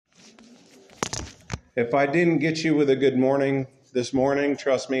If I didn't get you with a good morning this morning,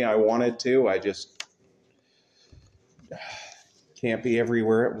 trust me, I wanted to. I just can't be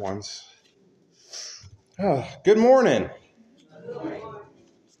everywhere at once. Oh, good morning.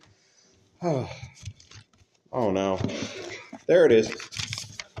 Oh no. There it is.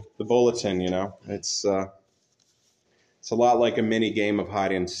 The bulletin, It's a lot like a mini game of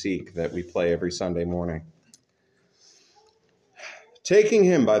hide and seek that we play every Sunday morning. Taking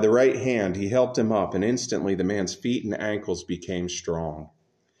him by the right hand, he helped him up, and instantly the man's feet and ankles became strong.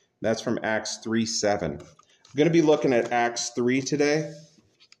 That's from Acts 3:7. I'm going to be looking at Acts 3 today,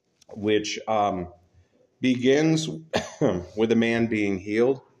 which begins with a man being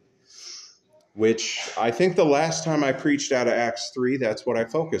healed, which I think the last time I preached out of Acts 3, that's what I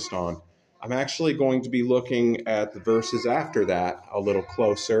focused on. I'm actually going to be looking at the verses after that a little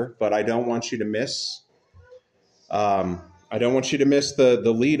closer, but I don't want you to miss the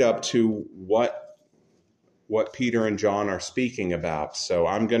lead up to what Peter and John are speaking about. So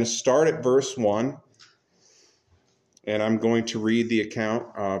I'm going to start at verse 1, and I'm going to read the account,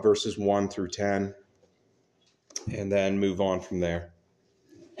 verses 1 through 10, and then move on from there.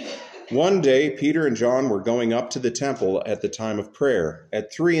 One day, Peter and John were going up to the temple at the time of prayer,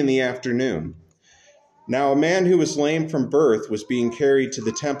 at 3 p.m. Now a man who was lame from birth was being carried to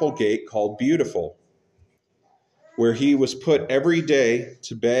the temple gate called Beautiful, where he was put every day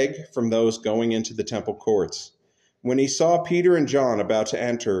to beg from those going into the temple courts. When he saw Peter and John about to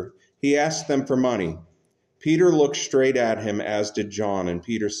enter, he asked them for money. Peter looked straight at him, as did John, and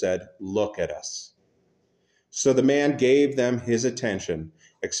Peter said, "Look at us." So the man gave them his attention,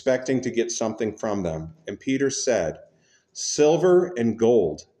 expecting to get something from them. And Peter said, "Silver and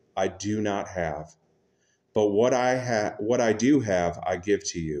gold I do not have, but what I do have I give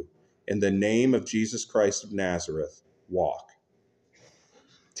to you. In the name of Jesus Christ of Nazareth, walk."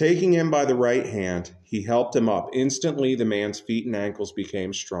 Taking him by the right hand, he helped him up. Instantly the man's feet and ankles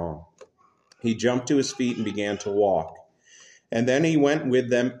became strong. He jumped to his feet and began to walk. And then he went with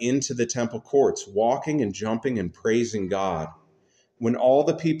them into the temple courts, walking and jumping and praising God. When all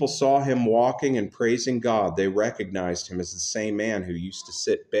the people saw him walking and praising God, they recognized him as the same man who used to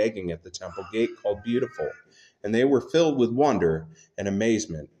sit begging at the temple gate called Beautiful. And they were filled with wonder and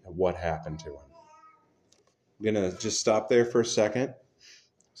amazement at what happened to him. I'm going to just stop there for a second.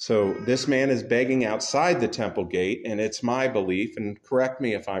 So this man is begging outside the temple gate, and it's my belief, and correct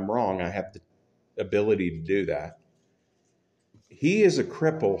me if I'm wrong, I have the ability to do that. He is a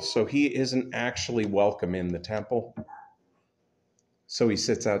cripple, so he isn't actually welcome in the temple. So he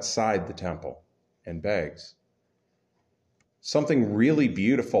sits outside the temple and begs. Something really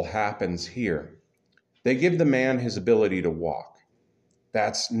beautiful happens here. They give the man his ability to walk.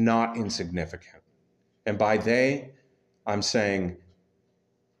 That's not insignificant. And by they, I'm saying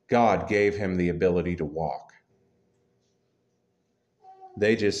God gave him the ability to walk.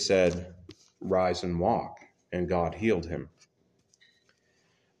 They just said, "Rise and walk," and God healed him.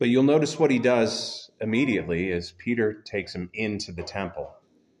 But you'll notice what he does immediately is Peter takes him into the temple.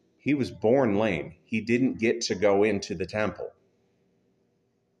 He was born lame. He didn't get to go into the temple.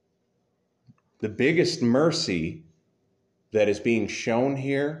 The biggest mercy that is being shown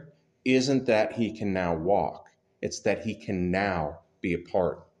here isn't that he can now walk. It's that he can now be a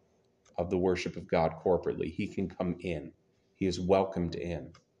part of the worship of God corporately. He can come in. He is welcomed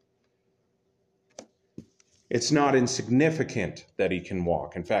in. It's not insignificant that he can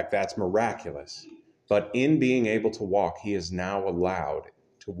walk. In fact, that's miraculous. But in being able to walk, he is now allowed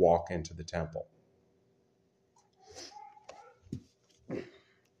to walk into the temple.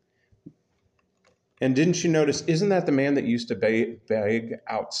 And didn't you notice, isn't that the man that used to beg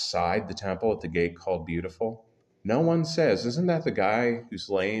outside the temple at the gate called Beautiful? No one says, isn't that the guy who's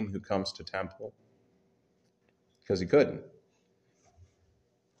lame who comes to temple? Because he couldn't.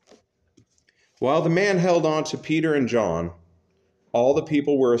 While the man held on to Peter and John, all the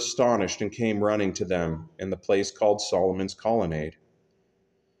people were astonished and came running to them in the place called Solomon's Colonnade.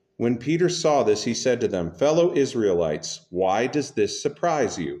 When Peter saw this, he said to them, "Fellow Israelites, why does this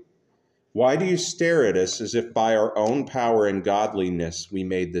surprise you? Why do you stare at us as if by our own power and godliness we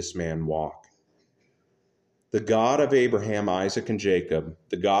made this man walk? The God of Abraham, Isaac, and Jacob,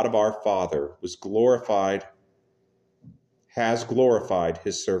 the God of our father, has glorified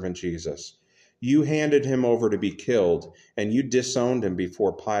his servant Jesus. You handed him over to be killed, and you disowned him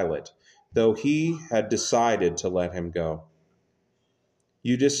before Pilate, though he had decided to let him go.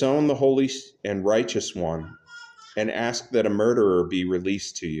 You disowned the holy and righteous one and asked that a murderer be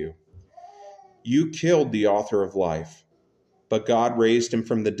released to you. You killed the author of life, but God raised him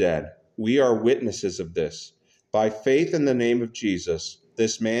from the dead. We are witnesses of this. By faith in the name of Jesus,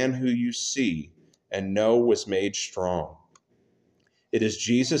 this man who you see and Noah was made strong. It is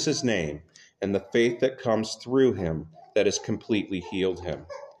Jesus' name and the faith that comes through him that has completely healed him,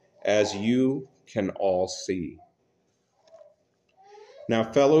 as you can all see. Now,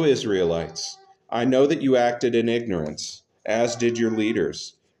 fellow Israelites, I know that you acted in ignorance, as did your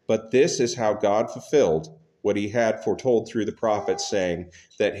leaders, but this is how God fulfilled what he had foretold through the prophets, saying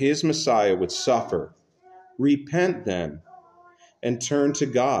that his Messiah would suffer. Repent then and turn to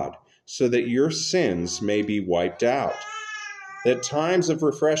God, so that your sins may be wiped out, that times of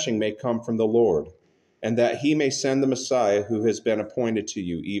refreshing may come from the Lord, and that he may send the Messiah who has been appointed to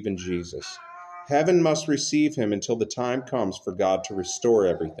you, even Jesus. Heaven must receive him until the time comes for God to restore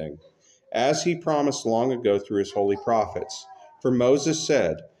everything, as he promised long ago through his holy prophets. For Moses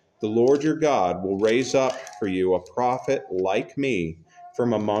said, the Lord your God will raise up for you a prophet like me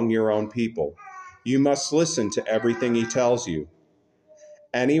from among your own people. You must listen to everything he tells you.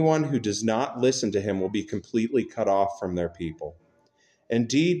 Anyone who does not listen to him will be completely cut off from their people.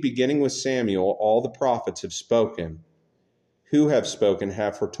 Indeed, beginning with Samuel, all the prophets have spoken. Who have spoken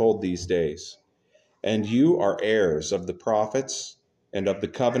have foretold these days. And you are heirs of the prophets and of the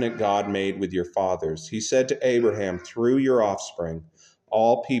covenant God made with your fathers. He said to Abraham, through your offspring,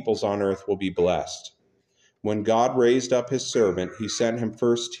 all peoples on earth will be blessed. When God raised up his servant, he sent him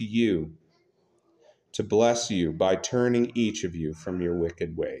first to you to bless you by turning each of you from your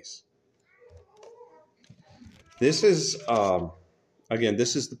wicked ways. This is,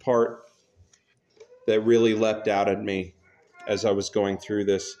 this is the part that really leapt out at me as I was going through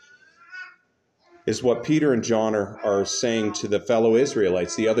this, is what Peter and John are saying to the fellow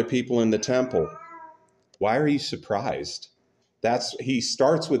Israelites, the other people in the temple. Why are you surprised? He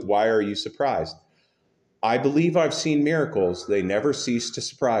starts with, why are you surprised? I believe I've seen miracles. They never cease to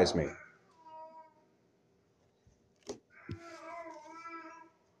surprise me.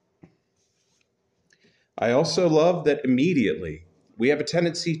 I also love that immediately we have a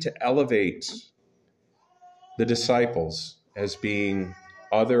tendency to elevate the disciples as being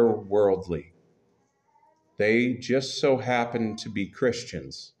otherworldly. They just so happen to be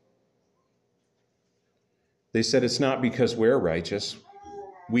Christians. They said it's not because we're righteous.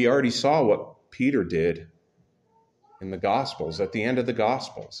 We already saw what Peter did in the Gospels, at the end of the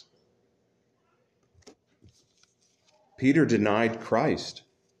Gospels. Peter denied Christ.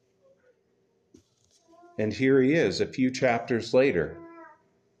 And here he is a few chapters later,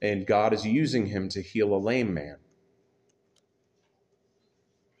 and God is using him to heal a lame man.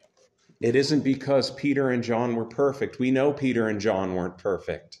 It isn't because Peter and John were perfect. We know Peter and John weren't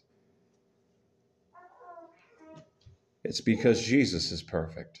perfect. It's because Jesus is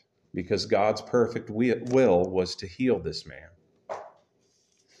perfect, because God's perfect will was to heal this man. He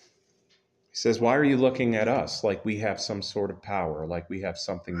says, why are you looking at us like we have some sort of power, like we have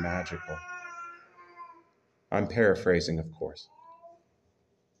something magical? I'm paraphrasing, of course.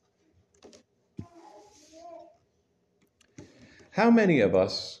 How many of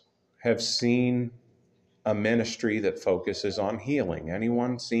us have seen a ministry that focuses on healing?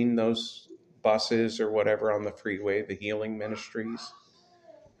 Anyone seen those buses or whatever on the freeway, the healing ministries?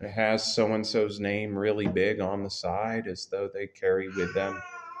 It has so-and-so's name really big on the side as though they carry with them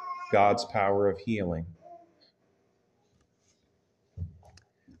God's power of healing.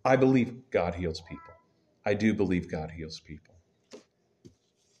 I believe God heals people. I do believe God heals people.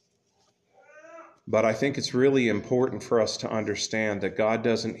 But I think it's really important for us to understand that God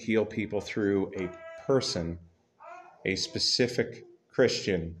doesn't heal people through a person. A specific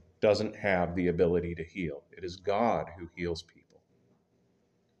Christian doesn't have the ability to heal. It is God who heals people.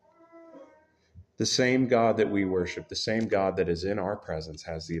 The same God that we worship, the same God that is in our presence,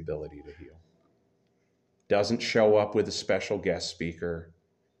 has the ability to heal. Doesn't show up with a special guest speaker.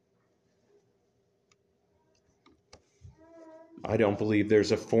 I don't believe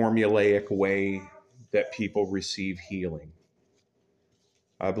there's a formulaic way that people receive healing.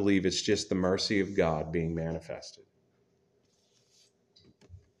 I believe it's just the mercy of God being manifested.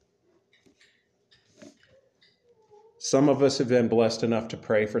 Some of us have been blessed enough to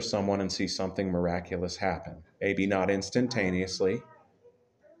pray for someone and see something miraculous happen. Maybe not instantaneously,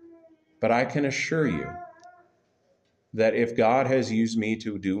 but I can assure you that if God has used me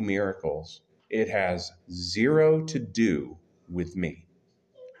to do miracles, it has zero to do with me.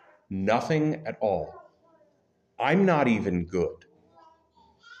 Nothing at all. I'm not even good.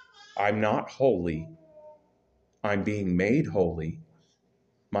 I'm not holy. I'm being made holy.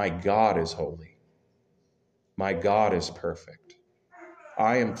 My God is holy. My God is perfect.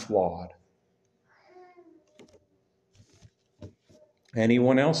 I am flawed.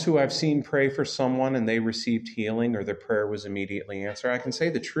 Anyone else who I've seen pray for someone and they received healing or their prayer was immediately answered, I can say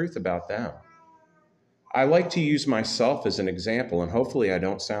the truth about them. I like to use myself as an example, and hopefully I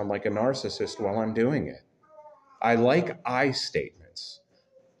don't sound like a narcissist while I'm doing it. I like I statements.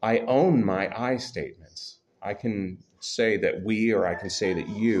 I own my I statements. I can say that we, or I can say that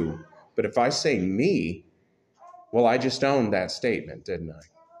you. But if I say me, well, I just owned that statement, didn't I?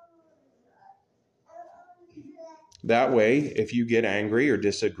 That way, if you get angry or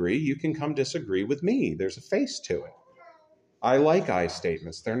disagree, you can come disagree with me. There's a face to it. I like I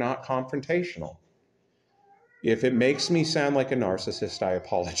statements. They're not confrontational. If it makes me sound like a narcissist, I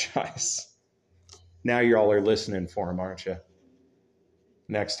apologize. Now you all are listening for him, aren't you?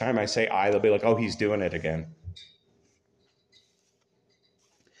 Next time I say I, they'll be like, oh, he's doing it again.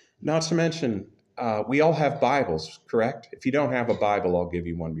 Not to mention, we all have Bibles, correct? If you don't have a Bible, I'll give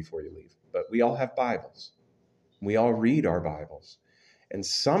you one before you leave. But we all have Bibles. We all read our Bibles. And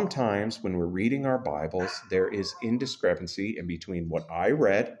sometimes when we're reading our Bibles, there is indiscrepancy in between what I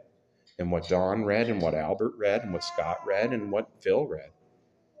read and what Don read and what Albert read and what Scott read and what Phil read.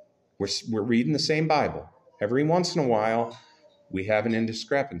 We're reading the same Bible. Every once in a while, we have an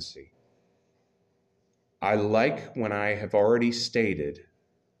indiscrepancy. I like when I have already stated,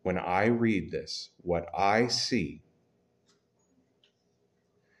 when I read this, what I see.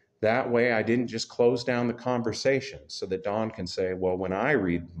 That way I didn't just close down the conversation so that Don can say, well, when I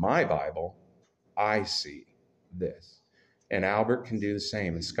read my Bible, I see this. And Albert can do the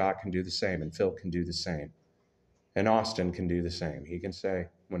same, and Scott can do the same, and Phil can do the same. And Austin can do the same. He can say,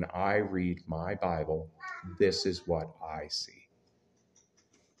 when I read my Bible, this is what I see.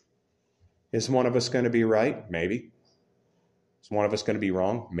 Is one of us going to be right? Maybe. Is one of us going to be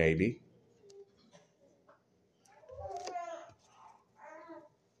wrong? Maybe.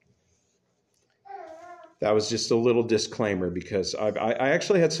 That was just a little disclaimer because I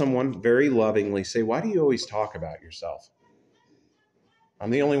actually had someone very lovingly say, why do you always talk about yourself? I'm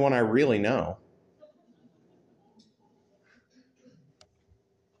the only one I really know.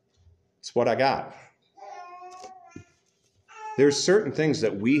 It's what I got. There's certain things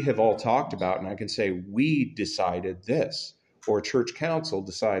that we have all talked about, and I can say, we decided this, or church council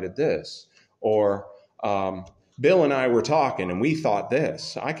decided this, or Bill and I were talking and we thought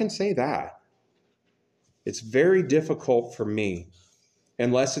this. I can say that. It's very difficult for me,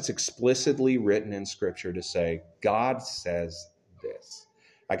 unless it's explicitly written in Scripture, to say, God says this.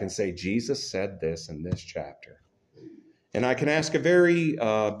 I can say, Jesus said this in this chapter. And I can ask a very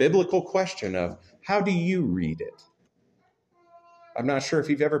biblical question of, how do you read it? I'm not sure if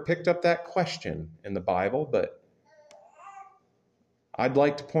you've ever picked up that question in the Bible, but I'd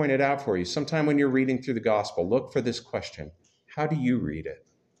like to point it out for you. Sometime when you're reading through the gospel, look for this question. How do you read it?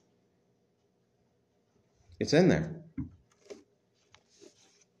 It's in there.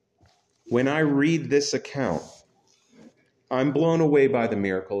 When I read this account, I'm blown away by the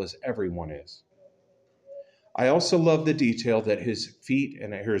miracle, as everyone is. I also love the detail that his feet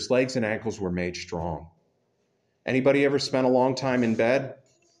and his legs and ankles were made strong. Anybody ever spent a long time in bed?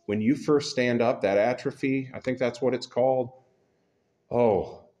 When you first stand up, that atrophy, I think that's what it's called.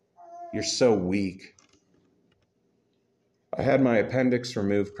 Oh, you're so weak. I had my appendix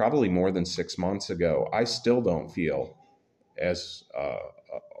removed probably more than 6 months ago. I still don't feel as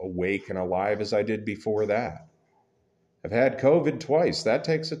awake and alive as I did before that. I've had COVID twice. That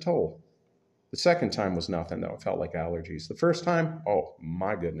takes a toll. The second time was nothing, though. It felt like allergies. The first time, oh,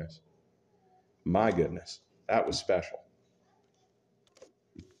 my goodness. My goodness. That was special.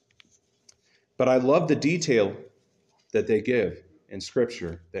 But I love the detail that they give in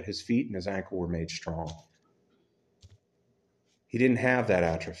Scripture, that his feet and his ankle were made strong. He didn't have that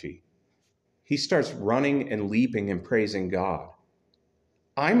atrophy. He starts running and leaping and praising God.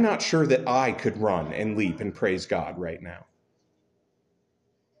 I'm not sure that I could run and leap and praise God right now.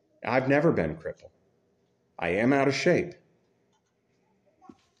 I've never been crippled. I am out of shape.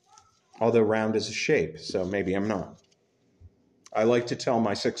 Although round is a shape, so maybe I'm not. I like to tell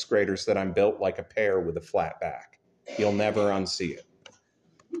my 6th graders that I'm built like a pear with a flat back. You'll never unsee it.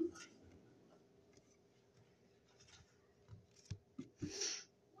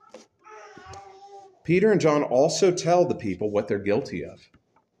 Peter and John also tell the people what they're guilty of.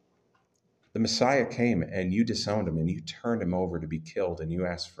 The Messiah came and you disowned him and you turned him over to be killed and you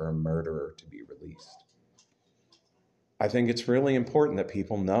asked for a murderer to be released. I think it's really important that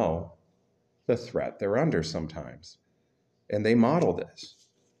people know the threat they're under sometimes. And they model this.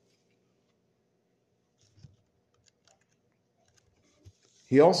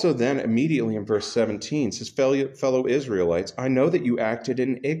 He also then immediately in verse 17 says, fellow Israelites, I know that you acted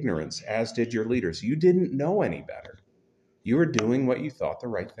in ignorance, as did your leaders. You didn't know any better. You were doing what you thought the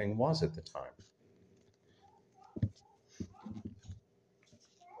right thing was at the time.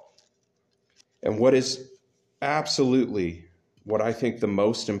 And what is absolutely what I think the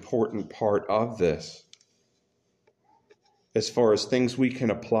most important part of this, as far as things we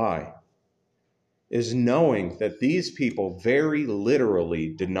can apply, is knowing that these people very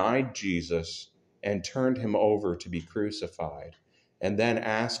literally denied Jesus and turned him over to be crucified, and then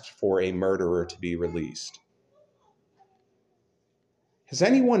asked for a murderer to be released. Has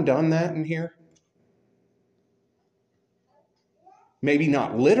anyone done that in here? Maybe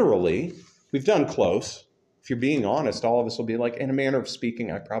not literally. We've done close. If you're being honest, all of us will be like, in a manner of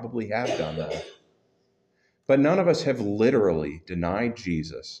speaking, I probably have done that. But none of us have literally denied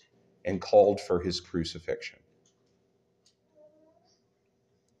Jesus and called for his crucifixion.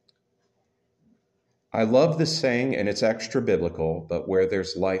 I love this saying, and it's extra biblical, but where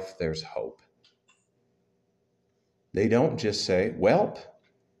there's life, there's hope. They don't just say, "Welp,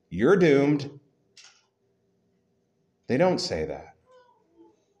 you're doomed." They don't say that.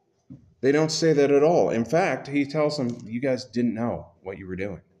 They don't say that at all. In fact, he tells them, you guys didn't know what you were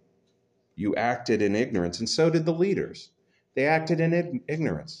doing. You acted in ignorance, and so did the leaders. They acted in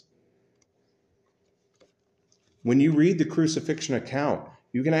ignorance. When you read the crucifixion account,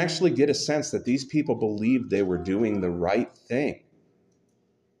 you can actually get a sense that these people believed they were doing the right thing.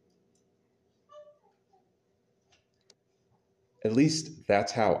 At least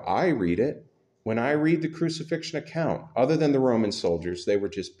that's how I read it. When I read the crucifixion account, other than the Roman soldiers, they were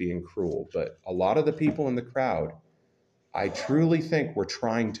just being cruel. But a lot of the people in the crowd, I truly think were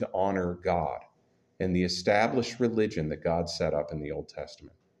trying to honor God and the established religion that God set up in the Old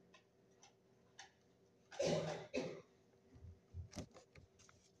Testament.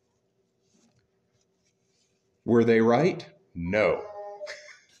 Were they right? No.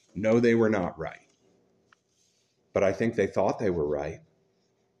 No, they were not right. But I think they thought they were right.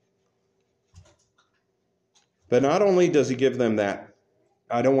 But not only does he give them that,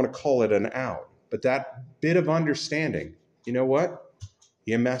 I don't want to call it an out, but that bit of understanding. You know what?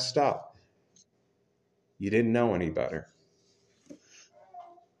 You messed up. You didn't know any better.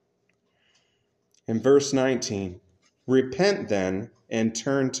 In verse 19, repent then and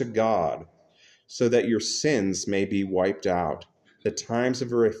turn to God so that your sins may be wiped out. The times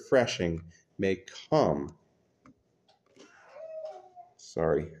of refreshing may come.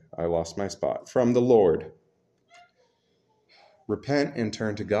 Sorry, I lost my spot. From the Lord. Repent and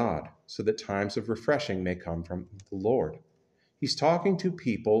turn to God so that times of refreshing may come from the Lord. He's talking to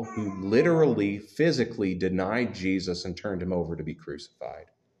people who literally, physically denied Jesus and turned him over to be crucified.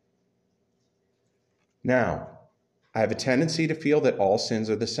 Now, I have a tendency to feel that all sins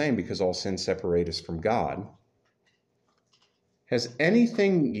are the same because all sins separate us from God. Has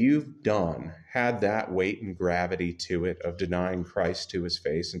anything you've done had that weight and gravity to it of denying Christ to his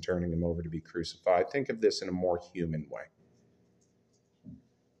face and turning him over to be crucified? Think of this in a more human way.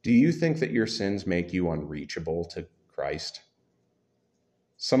 Do you think that your sins make you unreachable to Christ?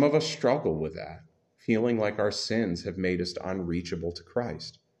 Some of us struggle with that, feeling like our sins have made us unreachable to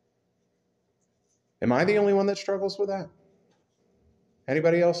Christ. Am I the only one that struggles with that?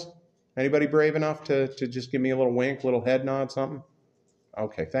 Anybody else? Anybody brave enough to just give me a little wink, little head nod, something?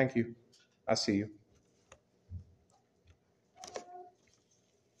 Okay, thank you. I see you.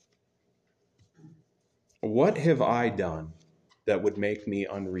 What have I done that would make me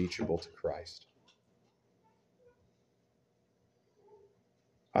unreachable to Christ?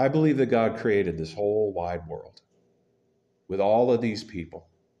 I believe that God created this whole wide world with all of these people,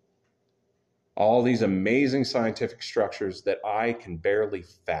 all these amazing scientific structures that I can barely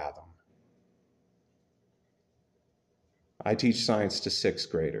fathom. I teach science to sixth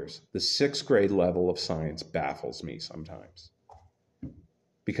graders. The sixth grade level of science baffles me sometimes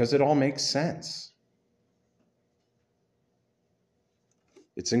because it all makes sense.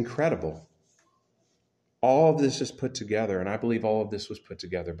 It's incredible. All of this is put together, and I believe all of this was put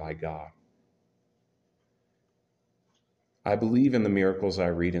together by God. I believe in the miracles I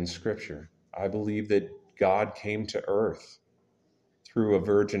read in Scripture. I believe that God came to earth through a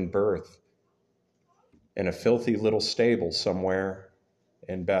virgin birth in a filthy little stable somewhere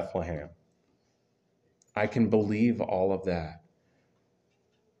in Bethlehem. I can believe all of that.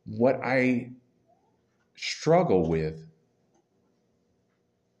 What I struggle with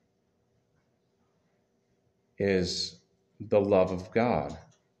is the love of God,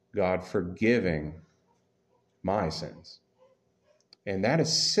 God forgiving my sins. And that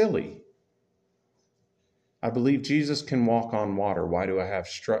is silly. I believe Jesus can walk on water. Why do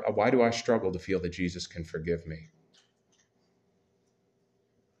I struggle to feel that Jesus can forgive me?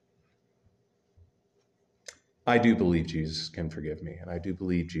 I do believe Jesus can forgive me, and I do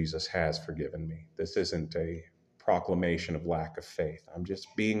believe Jesus has forgiven me. This isn't a proclamation of lack of faith. I'm just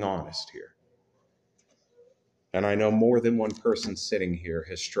being honest here. And I know more than one person sitting here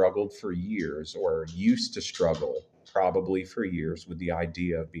has struggled for years or used to struggle probably for years with the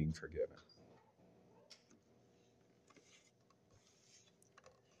idea of being forgiven.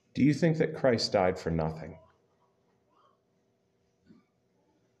 Do you think that Christ died for nothing?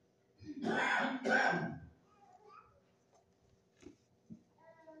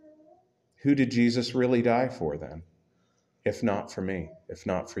 Who did Jesus really die for then? If not for me, if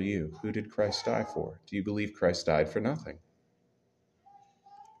not for you, who did Christ die for? Do you believe Christ died for nothing?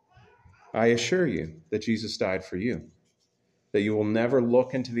 I assure you that Jesus died for you, that you will never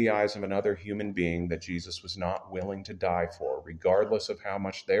look into the eyes of another human being that Jesus was not willing to die for, regardless of how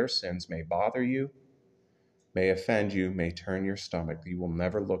much their sins may bother you, may offend you, may turn your stomach. You will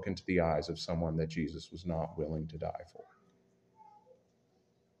never look into the eyes of someone that Jesus was not willing to die for.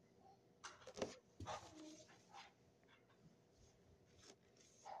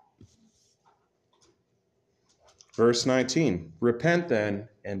 Verse 19, repent then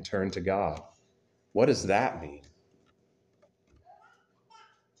and turn to God. What does that mean?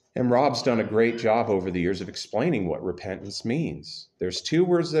 And Rob's done a great job over the years of explaining what repentance means. There's two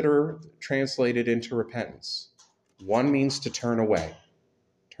words that are translated into repentance. One means to turn away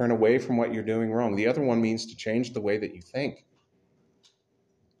from what you're doing wrong. The other one means to change the way that you think.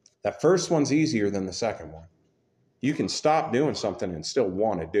 That first one's easier than the second one. You can stop doing something and still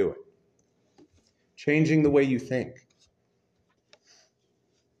want to do it. Changing the way you think.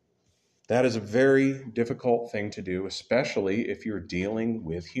 That is a very difficult thing to do, especially if you're dealing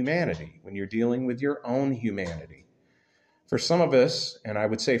with humanity, when you're dealing with your own humanity. For some of us, and I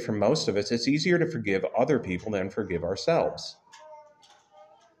would say for most of us, it's easier to forgive other people than forgive ourselves.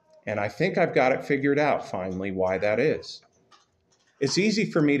 And I think I've got it figured out finally why that is. It's easy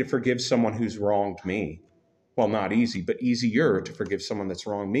for me to forgive someone who's wronged me. Well, not easy, but easier to forgive someone that's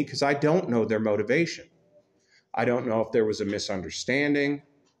wronged me because I don't know their motivation. I don't know if there was a misunderstanding.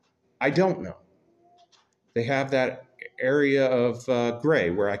 I don't know. They have that area of gray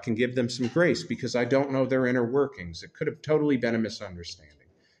where I can give them some grace because I don't know their inner workings. It could have totally been a misunderstanding.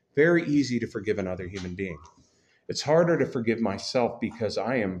 Very easy to forgive another human being. It's harder to forgive myself because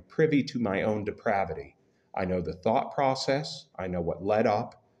I am privy to my own depravity. I know the thought process. I know what led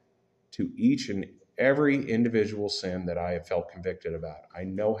up to each and every individual sin that I have felt convicted about. I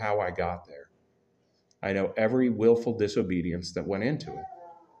know how I got there. I know every willful disobedience that went into it.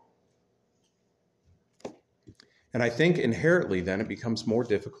 And I think inherently then it becomes more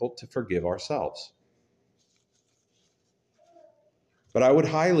difficult to forgive ourselves. But I would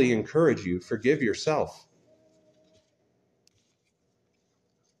highly encourage you, forgive yourself.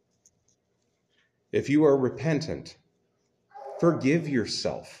 If you are repentant, forgive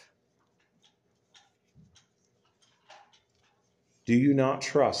yourself. Do you not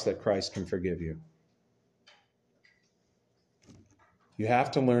trust that Christ can forgive you? You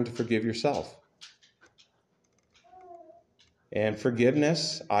have to learn to forgive yourself. And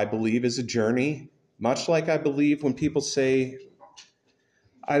forgiveness, I believe, is a journey, much like I believe when people say,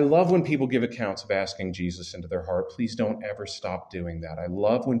 I love when people give accounts of asking Jesus into their heart. Please don't ever stop doing that. I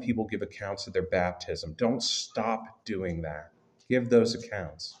love when people give accounts of their baptism. Don't stop doing that. Give those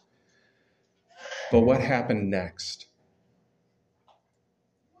accounts. But what happened next?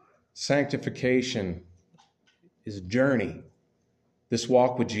 Sanctification is a journey. This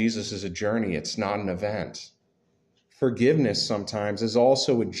walk with Jesus is a journey. It's not an event. Forgiveness sometimes is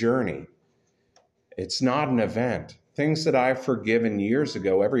also a journey. It's not an event. Things that I've forgiven years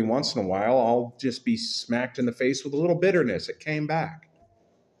ago, every once in a while, I'll just be smacked in the face with a little bitterness. It came back.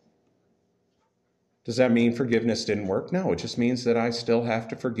 Does that mean forgiveness didn't work? No, it just means that I still have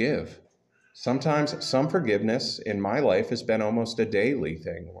to forgive. Sometimes some forgiveness in my life has been almost a daily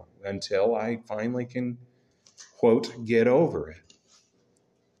thing until I finally can, quote, get over it.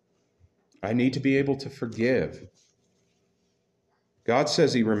 I need to be able to forgive. God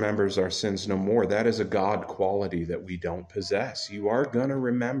says he remembers our sins no more. That is a God quality that we don't possess. You are going to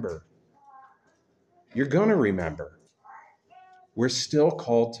remember. You're going to remember. We're still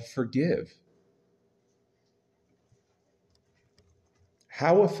called to forgive.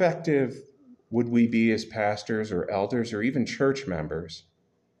 How effective would we be as pastors or elders or even church members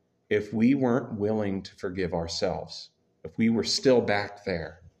if we weren't willing to forgive ourselves, if we were still back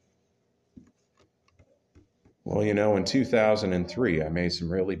there? Well, in 2003, I made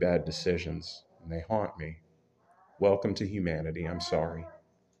some really bad decisions, and they haunt me. Welcome to humanity. I'm sorry.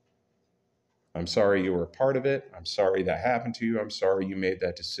 I'm sorry you were a part of it. I'm sorry that happened to you. I'm sorry you made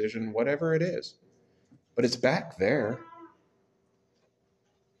that decision, whatever it is. But it's back there.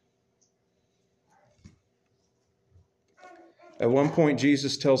 At one point,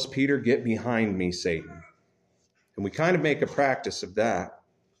 Jesus tells Peter, "Get behind me, Satan." And we kind of make a practice of that.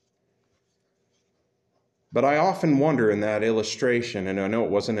 But I often wonder in that illustration, and I know it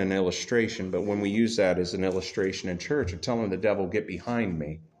wasn't an illustration, but when we use that as an illustration in church of telling the devil, get behind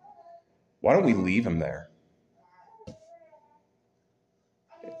me, why don't we leave him there?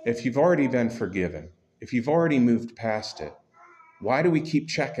 If you've already been forgiven, if you've already moved past it, why do we keep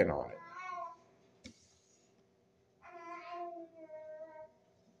checking on it?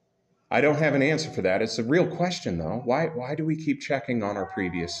 I don't have an answer for that. It's a real question, though. Why do we keep checking on our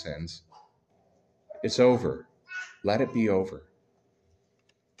previous sins? It's over. Let it be over.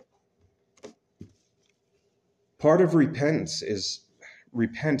 Part of repentance is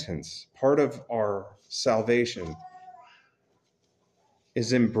repentance. Part of our salvation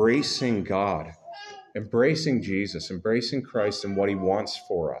is embracing God, embracing Jesus, embracing Christ and what he wants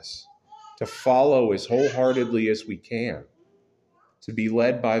for us, to follow as wholeheartedly as we can, to be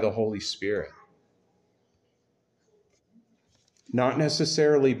led by the Holy Spirit. Not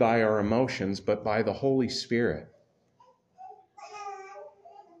necessarily by our emotions, but by the Holy Spirit.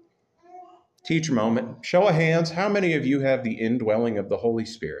 Teacher moment. Show of hands, how many of you have the indwelling of the Holy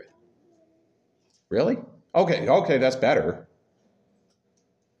Spirit? Really? Okay, that's better.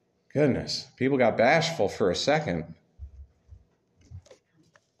 Goodness, people got bashful for a second.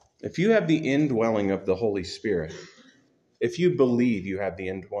 If you have the indwelling of the Holy Spirit, if you believe you have the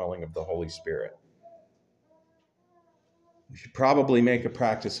indwelling of the Holy Spirit, we should probably make a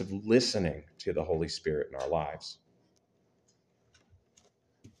practice of listening to the Holy Spirit in our lives.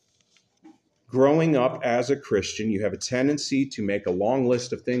 Growing up as a Christian, you have a tendency to make a long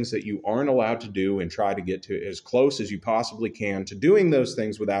list of things that you aren't allowed to do and try to get to as close as you possibly can to doing those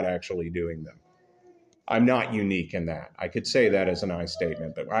things without actually doing them. I'm not unique in that. I could say that as an I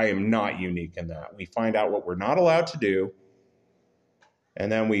statement, but I am not unique in that. We find out what we're not allowed to do, and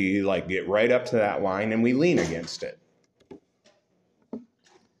then we get right up to that line and we lean against it.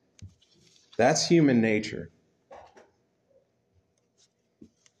 That's human nature.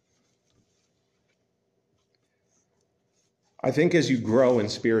 I think as you grow in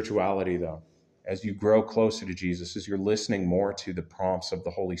spirituality, though, as you grow closer to Jesus, as you're listening more to the prompts of the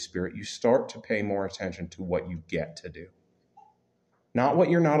Holy Spirit, you start to pay more attention to what you get to do. Not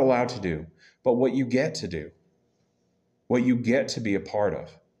what you're not allowed to do, but what you get to do, what you get to be a part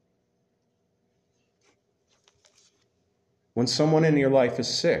of. When someone in your life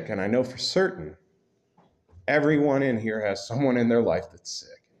is sick, and I know for certain, everyone in here has someone in their life that's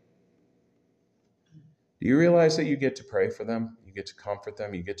sick. Do you realize that you get to pray for them? You get to comfort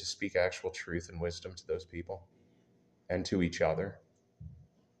them. You get to speak actual truth and wisdom to those people and to each other.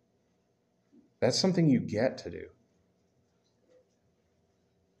 That's something you get to do.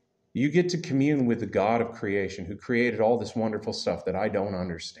 You get to commune with the God of creation who created all this wonderful stuff that I don't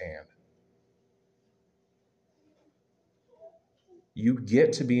understand. You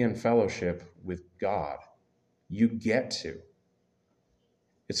get to be in fellowship with God. You get to.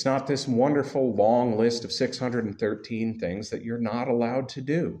 It's not this wonderful long list of 613 things that you're not allowed to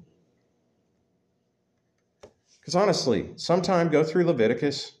do. Because honestly, sometime go through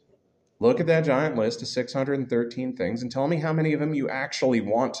Leviticus, look at that giant list of 613 things, and tell me how many of them you actually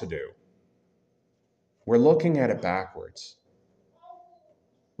want to do. We're looking at it backwards.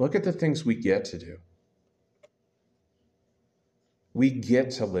 Look at the things we get to do. We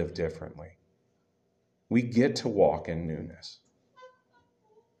get to live differently. We get to walk in newness.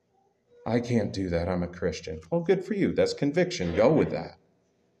 I can't do that. I'm a Christian. Well, good for you. That's conviction. Go with that.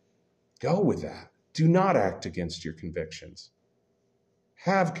 Go with that. Do not act against your convictions.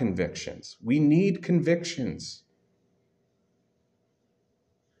 Have convictions. We need convictions.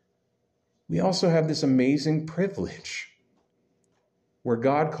 We also have this amazing privilege where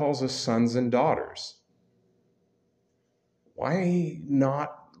God calls us sons and daughters. Why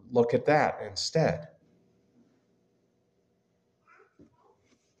not look at that instead?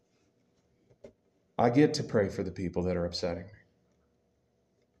 I get to pray for the people that are upsetting me.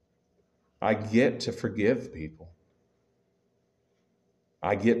 I get to forgive people.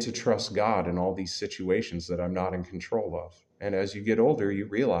 I get to trust God in all these situations that I'm not in control of. And as you get older, you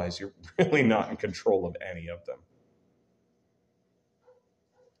realize you're really not in control of any of them.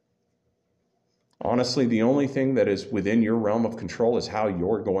 Honestly, the only thing that is within your realm of control is how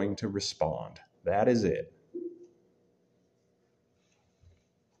you're going to respond. That is it.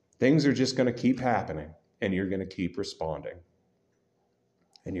 Things are just going to keep happening, and you're going to keep responding.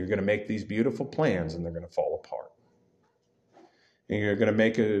 And you're going to make these beautiful plans, and they're going to fall apart. And you're going to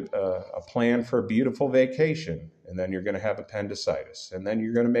make a plan for a beautiful vacation, and then you're going to have appendicitis. And then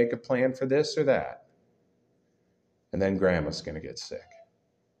you're going to make a plan for this or that. And then grandma's going to get sick.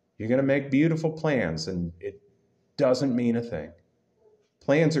 You're going to make beautiful plans, and it doesn't mean a thing.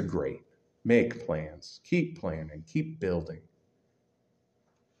 Plans are great. Make plans. Keep planning. Keep building.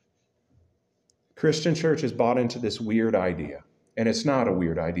 Christian church has bought into this weird idea. And it's not a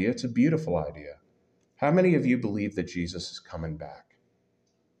weird idea. It's a beautiful idea. How many of you believe that Jesus is coming back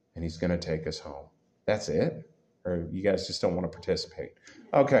and he's going to take us home? That's it? Or you guys just don't want to participate?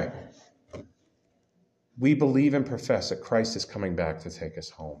 Okay. We believe and profess that Christ is coming back to take us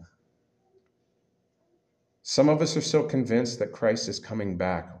home. Some of us are so convinced that Christ is coming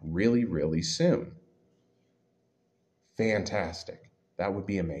back really, really soon. Fantastic. That would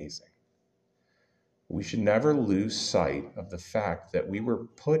be amazing. We should never lose sight of the fact that we were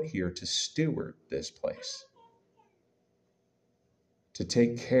put here to steward this place, to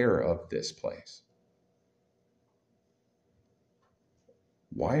take care of this place.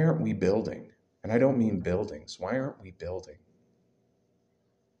 Why aren't we building? And I don't mean buildings. Why aren't we building?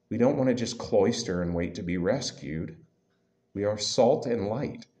 We don't want to just cloister and wait to be rescued. We are salt and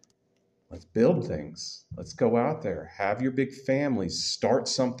light. Let's build things. Let's go out there. Have your big families. Start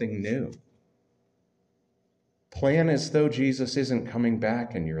something new. Plan as though Jesus isn't coming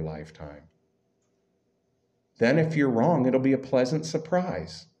back in your lifetime. Then if you're wrong, it'll be a pleasant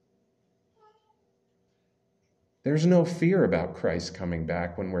surprise. There's no fear about Christ coming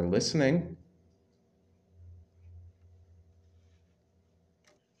back when we're listening.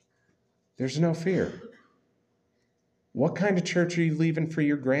 There's no fear. What kind of church are you leaving for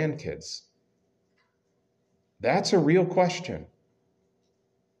your grandkids? That's a real question.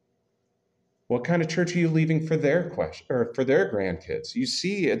 What kind of church are you leaving for their grandkids? You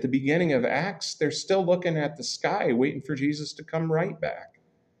see, at the beginning of Acts, they're still looking at the sky, waiting for Jesus to come right back.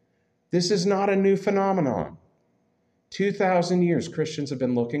 This is not a new phenomenon. 2,000 years, Christians have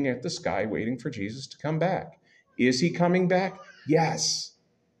been looking at the sky, waiting for Jesus to come back. Is he coming back? Yes.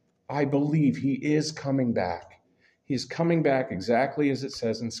 I believe he is coming back. He's coming back exactly as it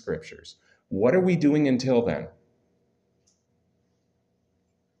says in Scriptures. What are we doing until then?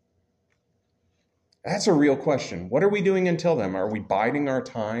 That's a real question. What are we doing until then? Are we biding our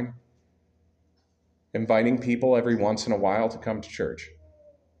time? Inviting people every once in a while to come to church?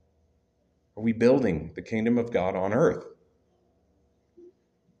 Are we building the kingdom of God on earth?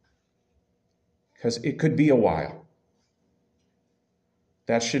 Because it could be a while.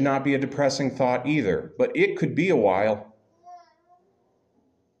 That should not be a depressing thought either, but it could be a while.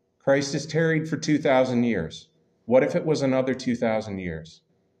 Christ has tarried for 2,000 years. What if it was another 2,000 years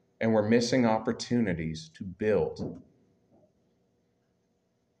and we're missing opportunities to build?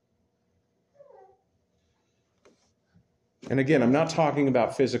 And again, I'm not talking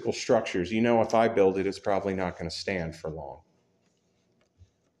about physical structures. You know, if I build it, it's probably not going to stand for long.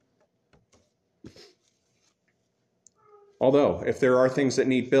 Although, if there are things that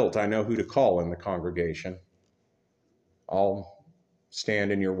need built, I know who to call in the congregation. I'll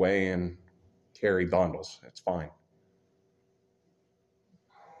stand in your way and carry bundles. It's fine.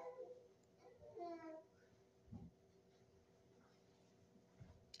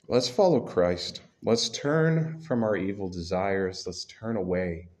 Let's follow Christ. Let's turn from our evil desires. Let's turn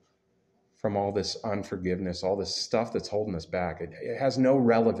away from all this unforgiveness, all this stuff that's holding us back. It has no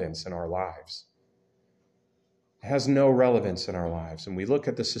relevance in our lives. It has no relevance in our lives. And we look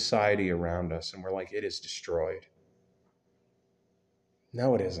at the society around us and we're like, it is destroyed.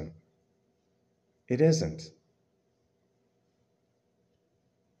 No, it isn't. It isn't.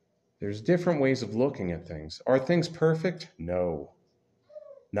 There's different ways of looking at things. Are things perfect? No,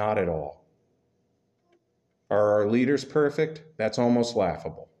 not at all. Are our leaders perfect? That's almost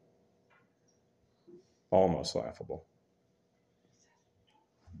laughable. Almost laughable.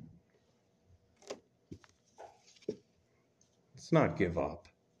 Let's not give up.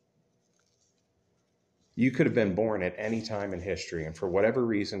 You could have been born at any time in history, and for whatever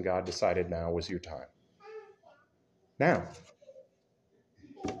reason, God decided now was your time. Now,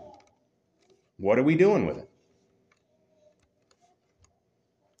 what are we doing with it?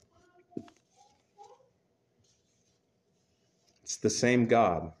 It's the same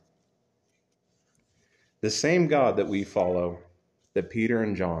God. The same God that we follow, that Peter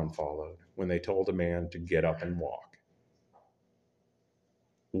and John followed when they told a man to get up and walk.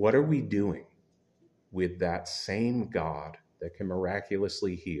 What are we doing with that same God that can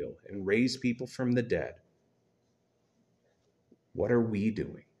miraculously heal and raise people from the dead? What are we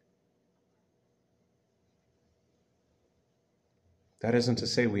doing? That isn't to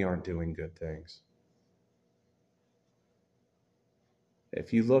say we aren't doing good things.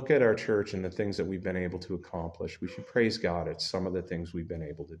 If you look at our church and the things that we've been able to accomplish, we should praise God at some of the things we've been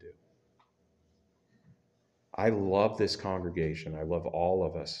able to do. I love this congregation. I love all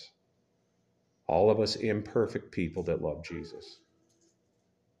of us. All of us imperfect people that love Jesus.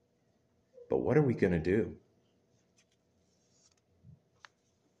 But what are we going to do?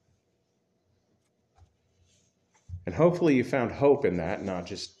 And hopefully you found hope in that, not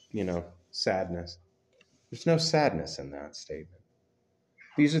just, sadness. There's no sadness in that statement.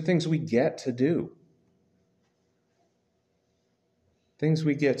 These are things we get to do. Things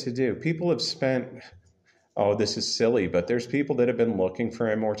we get to do. People have spent, this is silly, but there's people that have been looking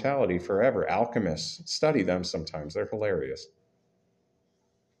for immortality forever. Alchemists, study them sometimes. They're hilarious.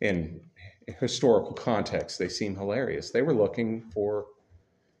 In historical context, they seem hilarious. They were looking for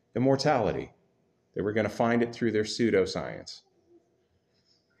immortality. They were going to find it through their pseudoscience.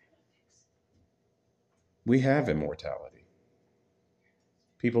 We have immortality.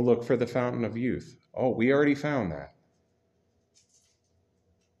 People look for the fountain of youth. Oh, we already found that.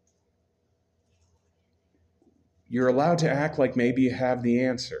 You're allowed to act like maybe you have the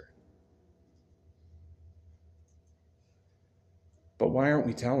answer. But why aren't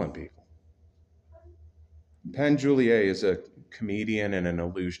we telling people? Penn Joliet is a comedian and an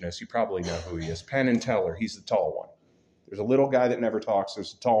illusionist. You probably know who he is. Penn and Teller, he's the tall one. There's a little guy that never talks.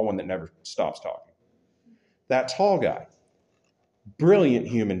 There's a tall one that never stops talking. That tall guy, brilliant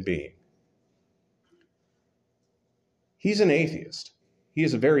human being. He's an atheist. He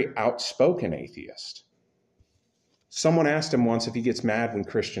is a very outspoken atheist. Someone asked him once if he gets mad when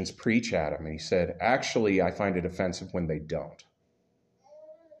Christians preach at him, and he said, actually, I find it offensive when they don't.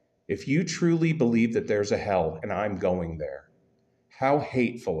 If you truly believe that there's a hell and I'm going there, how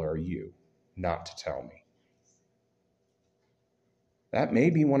hateful are you not to tell me? That may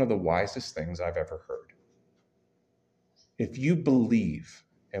be one of the wisest things I've ever heard. If you believe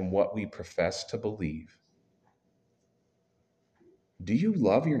in what we profess to believe, do you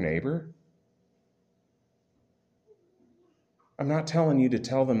love your neighbor? I'm not telling you to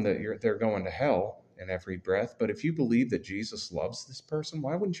tell them that they're going to hell in every breath, but if you believe that Jesus loves this person,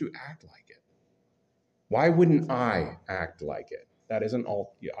 why wouldn't you act like it? Why wouldn't I act like it? That isn't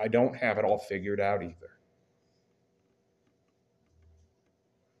all. I don't have it all figured out either.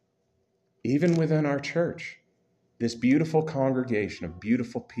 Even within our church, this beautiful congregation of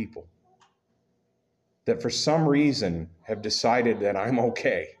beautiful people that for some reason have decided that I'm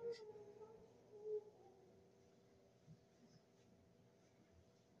okay.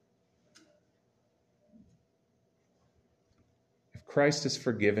 If Christ has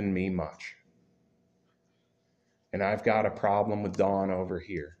forgiven me much, and I've got a problem with Dawn over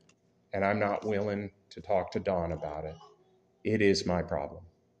here, and I'm not willing to talk to Dawn about it, it is my problem.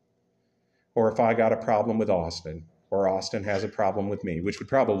 Or if I got a problem with Austin, or Austin has a problem with me, which would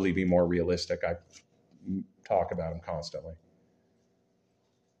probably be more realistic. I talk about him constantly.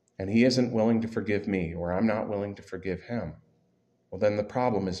 And he isn't willing to forgive me, or I'm not willing to forgive him. Well, then the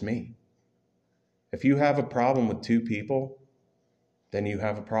problem is me. If you have a problem with two people, then you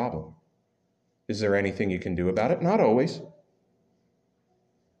have a problem. Is there anything you can do about it? Not always.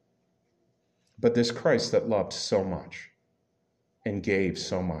 But this Christ that loved so much, and gave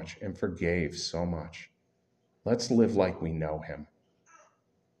so much, and forgave so much, let's live like we know him.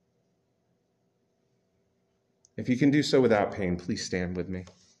 If you can do so without pain, please stand with me.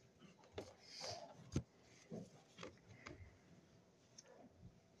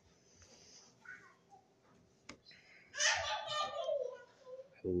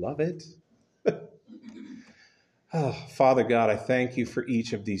 I love it. Oh, Father God, I thank you for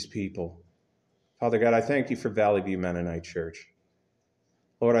each of these people. Father God, I thank you for Valley View Mennonite Church.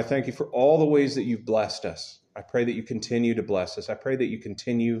 Lord, I thank you for all the ways that you've blessed us. I pray that you continue to bless us. I pray that you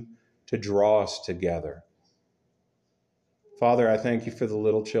continue to draw us together. Father, I thank you for the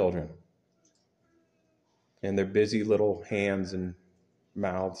little children and their busy little hands and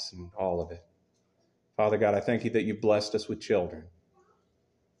mouths and all of it. Father God, I thank you that you've blessed us with children.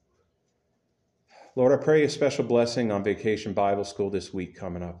 Lord, I pray a special blessing on Vacation Bible School this week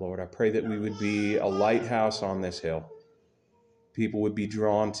coming up, Lord. I pray that we would be a lighthouse on this hill. People would be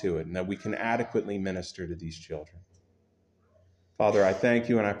drawn to it, and that we can adequately minister to these children. Father, I thank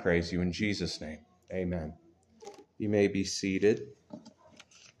you and I praise you in Jesus' name. Amen. You may be seated.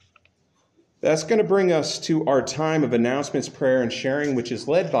 That's going to bring us to our time of announcements, prayer, and sharing, which is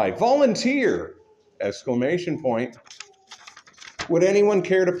led by volunteer! ! Would anyone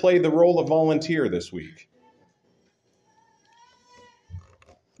care to play the role of volunteer this week?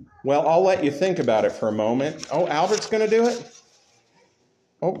 Well, I'll let you think about it for a moment. Oh, Albert's going to do it?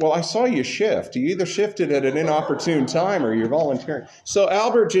 Oh, well, I saw you shift. You either shifted at an inopportune time or you're volunteering. So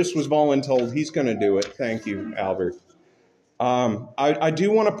Albert just was voluntold. He's going to do it. Thank you, Albert. I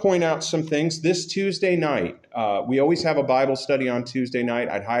do want to point out some things. This Tuesday night, we always have a Bible study on Tuesday night.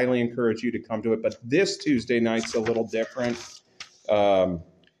 I'd highly encourage you to come to it, but this Tuesday night's a little different.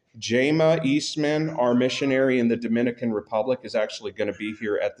 Jama Eastman, our missionary in the Dominican Republic, is actually going to be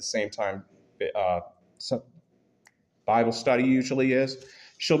here at the same time Bible study usually is.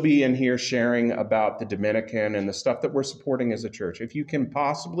 She'll be in here sharing about the Dominican and the stuff that we're supporting as a church. If you can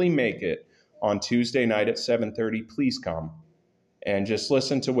possibly make it on Tuesday night at 7:30, please come and just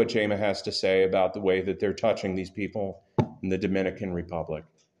listen to what Jama has to say about the way that they're touching these people in the Dominican Republic.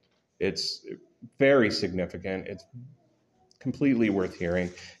 It's very significant. It's completely worth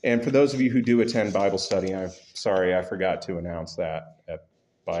hearing. And for those of you who do attend Bible study, I'm sorry I forgot to announce that at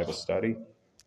Bible study.